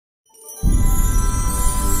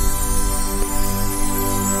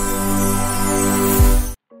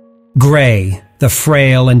Gray, the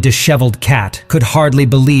frail and disheveled cat, could hardly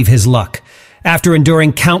believe his luck. After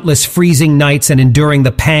enduring countless freezing nights and enduring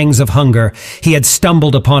the pangs of hunger, he had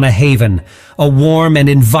stumbled upon a haven, a warm and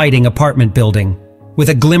inviting apartment building. With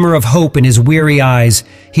a glimmer of hope in his weary eyes,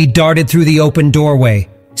 he darted through the open doorway,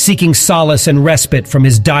 seeking solace and respite from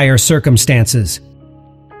his dire circumstances.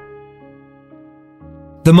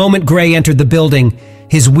 The moment Gray entered the building,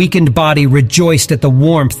 his weakened body rejoiced at the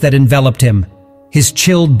warmth that enveloped him. His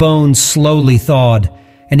chilled bones slowly thawed,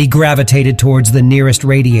 and he gravitated towards the nearest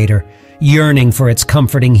radiator, yearning for its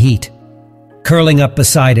comforting heat. Curling up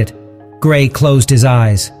beside it, Gray closed his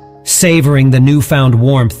eyes, savoring the newfound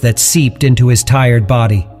warmth that seeped into his tired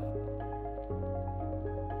body.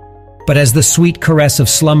 But as the sweet caress of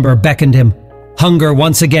slumber beckoned him, hunger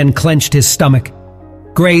once again clenched his stomach.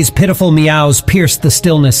 Gray's pitiful meows pierced the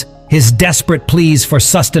stillness, his desperate pleas for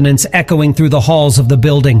sustenance echoing through the halls of the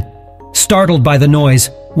building. Startled by the noise,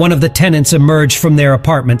 one of the tenants emerged from their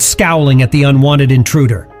apartment, scowling at the unwanted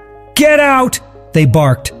intruder. "Get out!" they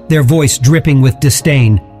barked, their voice dripping with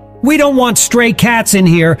disdain. "We don't want stray cats in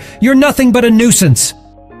here. You're nothing but a nuisance."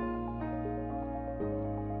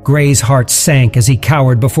 Gray's heart sank as he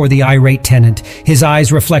cowered before the irate tenant, his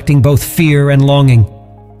eyes reflecting both fear and longing.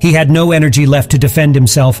 He had no energy left to defend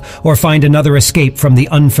himself or find another escape from the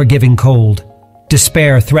unforgiving cold.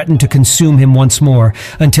 Despair threatened to consume him once more,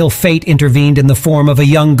 until fate intervened in the form of a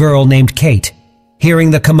young girl named Kate.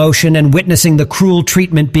 Hearing the commotion and witnessing the cruel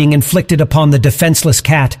treatment being inflicted upon the defenseless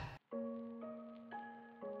cat,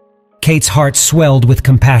 Kate's heart swelled with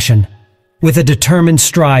compassion. With a determined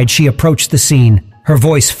stride, she approached the scene, her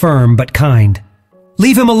voice firm but kind.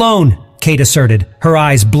 "Leave him alone," Kate asserted, her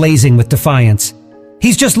eyes blazing with defiance.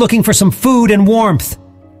 "He's just looking for some food and warmth."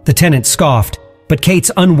 The tenant scoffed, but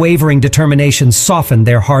Kate's unwavering determination softened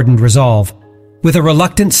their hardened resolve. With a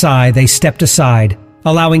reluctant sigh, they stepped aside,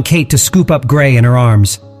 allowing Kate to scoop up Gray in her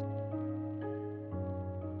arms.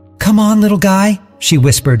 "Come on, little guy," she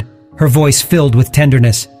whispered, her voice filled with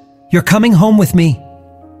tenderness. "You're coming home with me."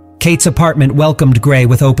 Kate's apartment welcomed Gray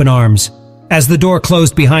with open arms. As the door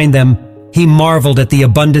closed behind them, he marveled at the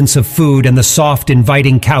abundance of food and the soft,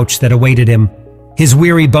 inviting couch that awaited him. His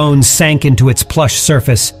weary bones sank into its plush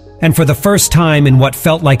surface, and for the first time in what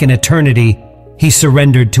felt like an eternity, he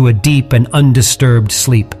surrendered to a deep and undisturbed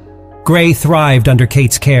sleep. Gray thrived under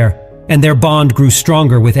Kate's care, and their bond grew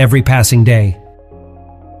stronger with every passing day.